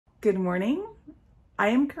Good morning. I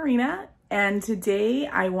am Karina, and today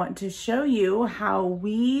I want to show you how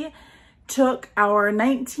we took our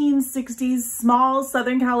 1960s small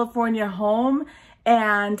Southern California home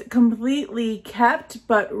and completely kept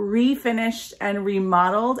but refinished and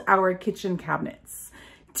remodeled our kitchen cabinets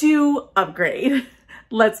to upgrade.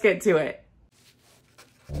 Let's get to it.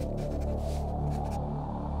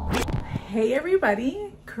 Hey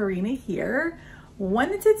everybody, Karina here.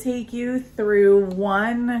 Wanted to take you through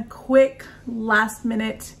one quick last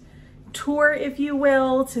minute tour, if you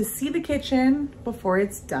will, to see the kitchen before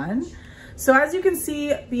it's done. So as you can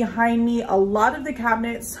see behind me, a lot of the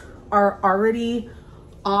cabinets are already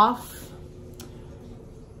off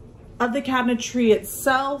of the cabinetry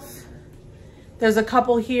itself. There's a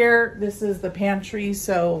couple here. This is the pantry.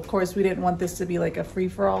 So of course we didn't want this to be like a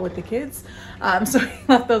free-for-all with the kids. So we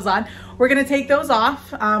left those on. We're gonna take those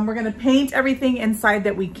off. We're gonna paint everything inside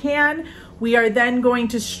that we can. We are then going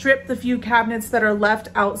to strip the few cabinets that are left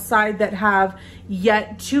outside that have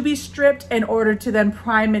yet to be stripped in order to then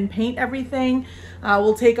prime and paint everything.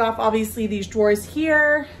 We'll take off obviously these drawers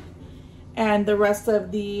here and the rest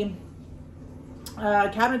of the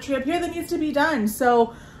cabinetry up here that needs to be done.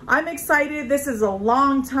 So I'm excited. This is a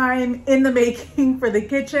long time in the making for the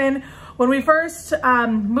kitchen. When we first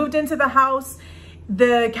moved into the house,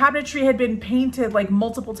 the cabinetry had been painted like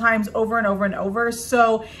multiple times over and over and over.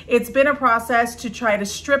 So it's been a process to try to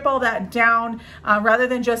strip all that down rather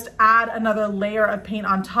than just add another layer of paint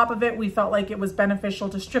on top of it. We felt like it was beneficial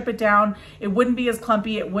to strip it down. It wouldn't be as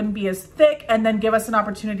clumpy, it wouldn't be as thick, and then give us an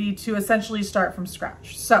opportunity to essentially start from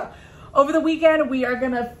scratch. So over the weekend, we are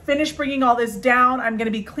gonna finish bringing all this down. I'm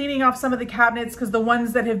gonna be cleaning off some of the cabinets because the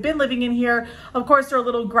ones that have been living in here, of course, are a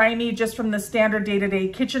little grimy just from the standard day-to-day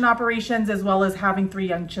kitchen operations, as well as having 3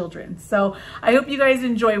 young children. So I hope you guys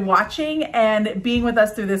enjoy watching and being with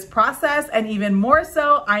us through this process. And even more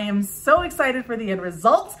so, I am so excited for the end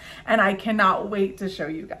result and I cannot wait to show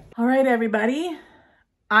you guys. All right, everybody,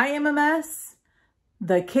 I am a mess.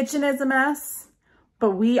 The kitchen is a mess.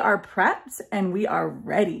 But we are prepped and we are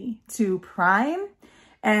ready to prime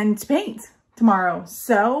and to paint tomorrow.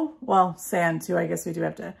 So, well, sand too. I guess we do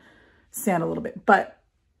have to sand a little bit. But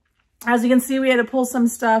as you can see, we had to pull some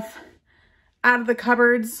stuff out of the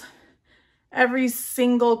cupboards. Every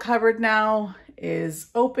single cupboard now is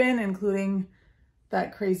open, including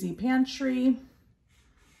that crazy pantry.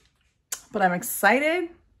 But I'm excited.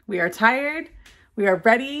 We are tired. We are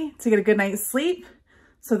ready to get a good night's sleep,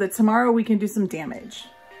 so that tomorrow we can do some damage.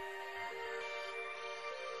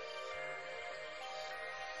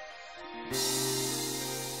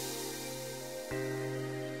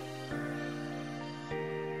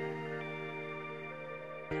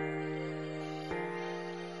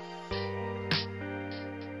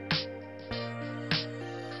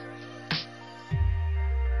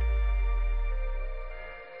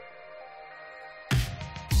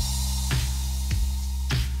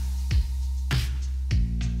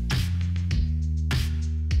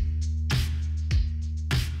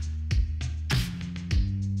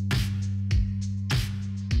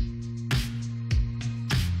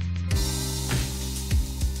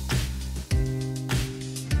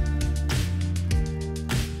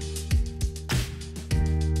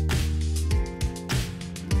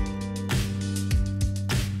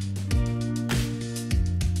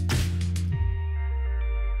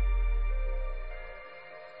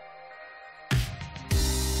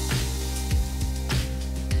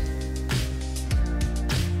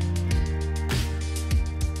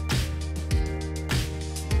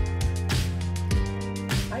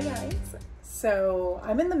 So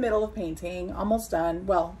I'm in the middle of painting, almost done.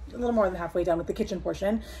 Well, a little more than halfway done with the kitchen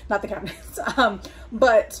portion, not the cabinets.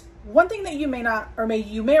 But one thing that you may or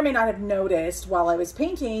may not have noticed while I was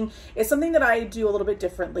painting is something that I do a little bit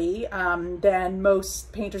differently than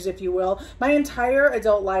most painters, if you will. My entire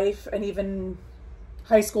adult life and even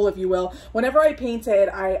high school, if you will, whenever I painted,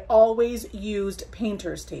 I always used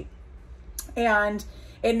painter's tape. And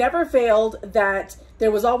it never failed that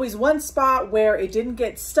there was always one spot where it didn't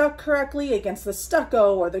get stuck correctly against the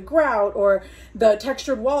stucco or the grout or the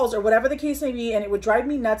textured walls or whatever the case may be, and it would drive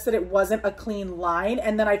me nuts that it wasn't a clean line,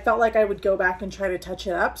 and then I felt like I would go back and try to touch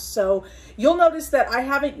it up. So you'll notice that I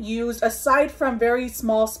haven't used, aside from very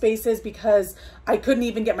small spaces because I couldn't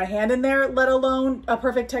even get my hand in there, let alone a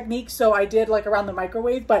perfect technique, so I did like around the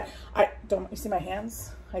microwave, but you see my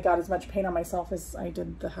hands? I got as much paint on myself as I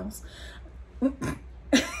did the house.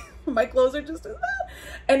 My clothes are just as bad.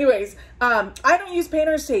 Anyways, I don't use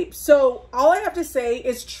painter's tape. So all I have to say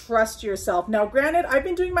is trust yourself. Now, granted, I've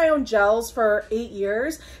been doing my own gels for 8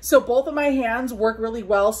 years. So both of my hands work really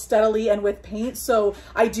well steadily and with paint. So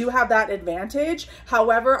I do have that advantage.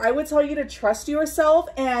 However, I would tell you to trust yourself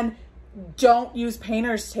and don't use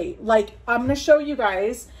painter's tape. Like, I'm going to show you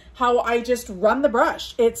guys how I just run the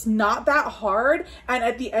brush. It's not that hard. And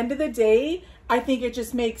at the end of the day, I think it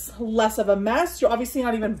just makes less of a mess. You're obviously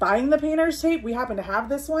not even buying the painter's tape. We happen to have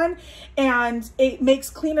this one, and it makes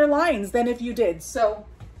cleaner lines than if you did. So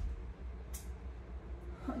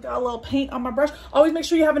I got a little paint on my brush. Always make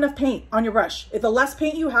sure you have enough paint on your brush. If the less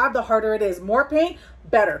paint you have, the harder it is. More paint,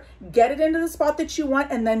 better. Get it into the spot that you want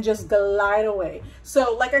and then just glide away.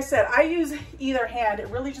 So like I said, I use either hand. It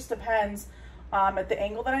really just depends at the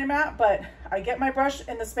angle that I'm at, but I get my brush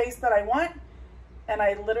in the space that I want and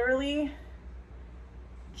I literally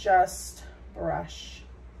just brush.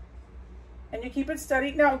 And you keep it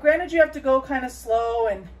steady. Now, granted, you have to go kind of slow,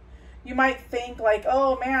 and you might think like,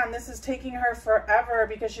 oh man, this is taking her forever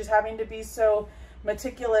because she's having to be so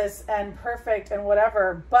meticulous and perfect and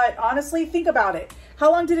whatever. But honestly, think about it. How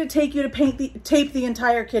long did it take you to tape the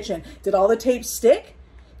entire kitchen? Did all the tape stick?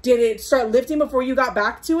 Did it start lifting before you got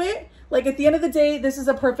back to it? Like, at the end of the day, this is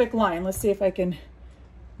a perfect line. Let's see if I can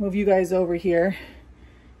move you guys over here.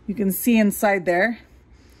 You can see inside there.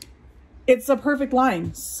 It's a perfect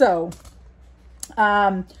line. So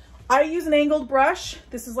I use an angled brush.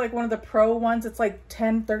 This is like one of the pro ones. It's like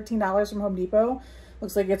 $10, $13 from Home Depot.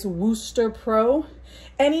 Looks like it's Wooster Pro.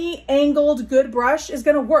 Any angled good brush is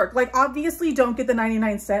gonna work. Like, obviously don't get the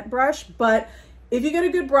 99-cent brush, but if you get a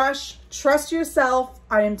good brush, trust yourself.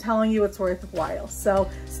 I am telling you it's worthwhile. So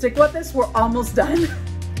stick with this, we're almost done.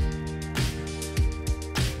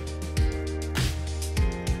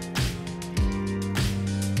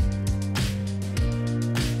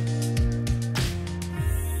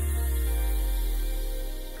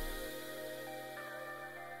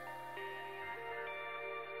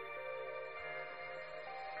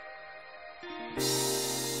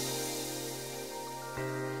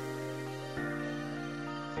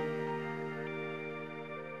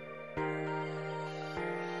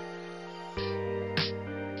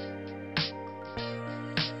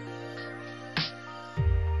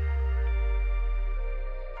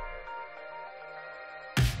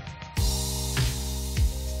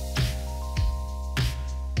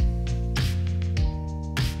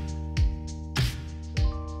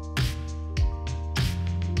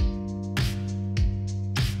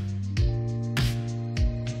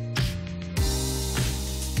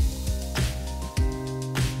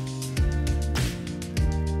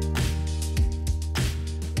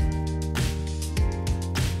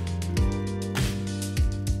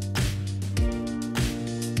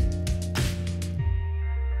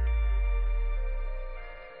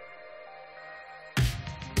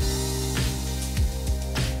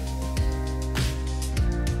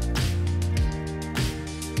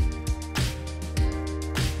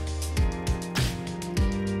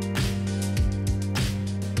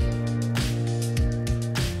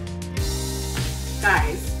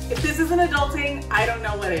 Guys, if this isn't adulting, I don't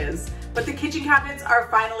know what is. But the kitchen cabinets are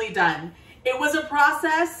finally done. It was a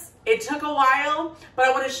process, it took a while, but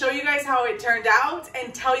I want to show you guys how it turned out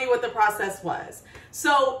and tell you what the process was.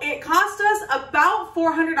 So it cost us about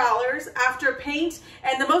 $400 after paint,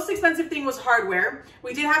 and the most expensive thing was hardware.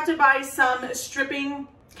 We did have to buy some stripping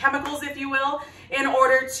chemicals, if you will, in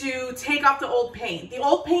order to take off the old paint. The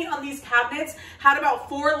old paint on these cabinets had about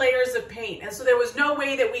 4 layers of paint, and so there was no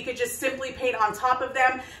way that we could just simply paint on top of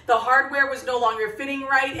them. The hardware was no longer fitting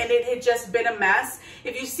right, and it had just been a mess.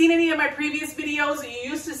 If you've seen any of my previous videos, you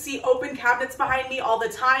used to see open cabinets behind me all the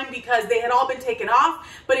time because they had all been taken off,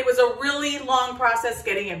 but it was a really long process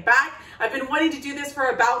getting it back. I've been wanting to do this for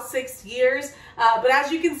about 6 years, but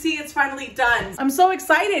as you can see, it's finally done. I'm so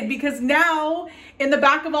excited because now in the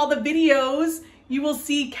back of all the videos, you will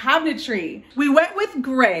see cabinetry. We went with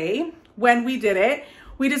gray when we did it.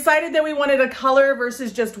 We decided that we wanted a color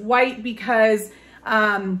versus just white because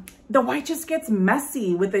the white just gets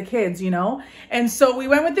messy with the kids, you know? And so we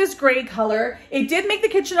went with this gray color. It did make the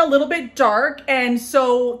kitchen a little bit dark, and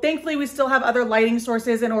so thankfully we still have other lighting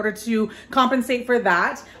sources in order to compensate for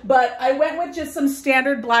that. But I went with just some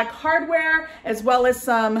standard black hardware as well as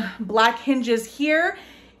some black hinges here.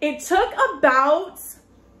 It took about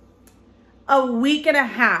a week and a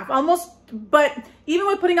half, almost But even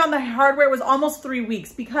with putting on the hardware, it was almost 3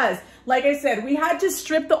 weeks because, like I said, we had to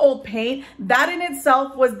strip the old paint. That in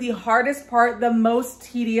itself was the hardest part, the most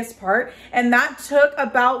tedious part. And that took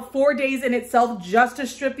about 4 days in itself just to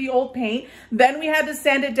strip the old paint. Then we had to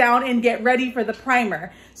sand it down and get ready for the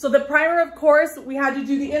primer. So the primer, of course, we had to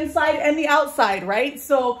do the inside and the outside, right?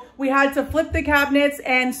 So we had to flip the cabinets,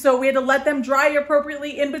 and so we had to let them dry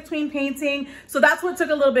appropriately in between painting. So that's what took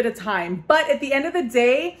a little bit of time. But at the end of the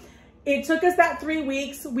day, it took us that 3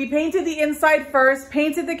 weeks. We painted the inside first,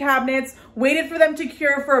 painted the cabinets, waited for them to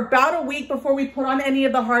cure for about a week before we put on any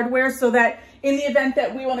of the hardware, so that in the event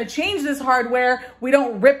that we want to change this hardware, we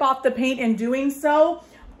don't rip off the paint in doing so.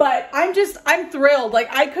 But I'm thrilled.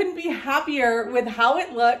 Like, I couldn't be happier with how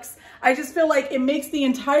it looks. I just feel like it makes the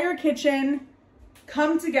entire kitchen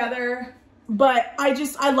come together. But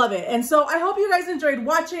I love it. And so I hope you guys enjoyed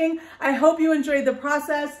watching. I hope you enjoyed the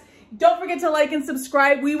process. Don't forget to like and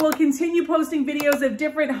subscribe. We will continue posting videos of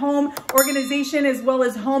different home organization as well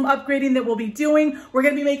as home upgrading that we'll be doing. We're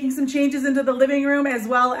going to be making some changes into the living room as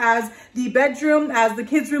well as the bedroom, as the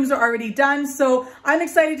kids' rooms are already done. So I'm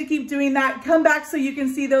excited to keep doing that. Come back so you can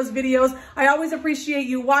see those videos. I always appreciate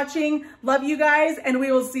you watching. Love you guys, and we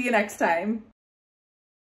will see you next time.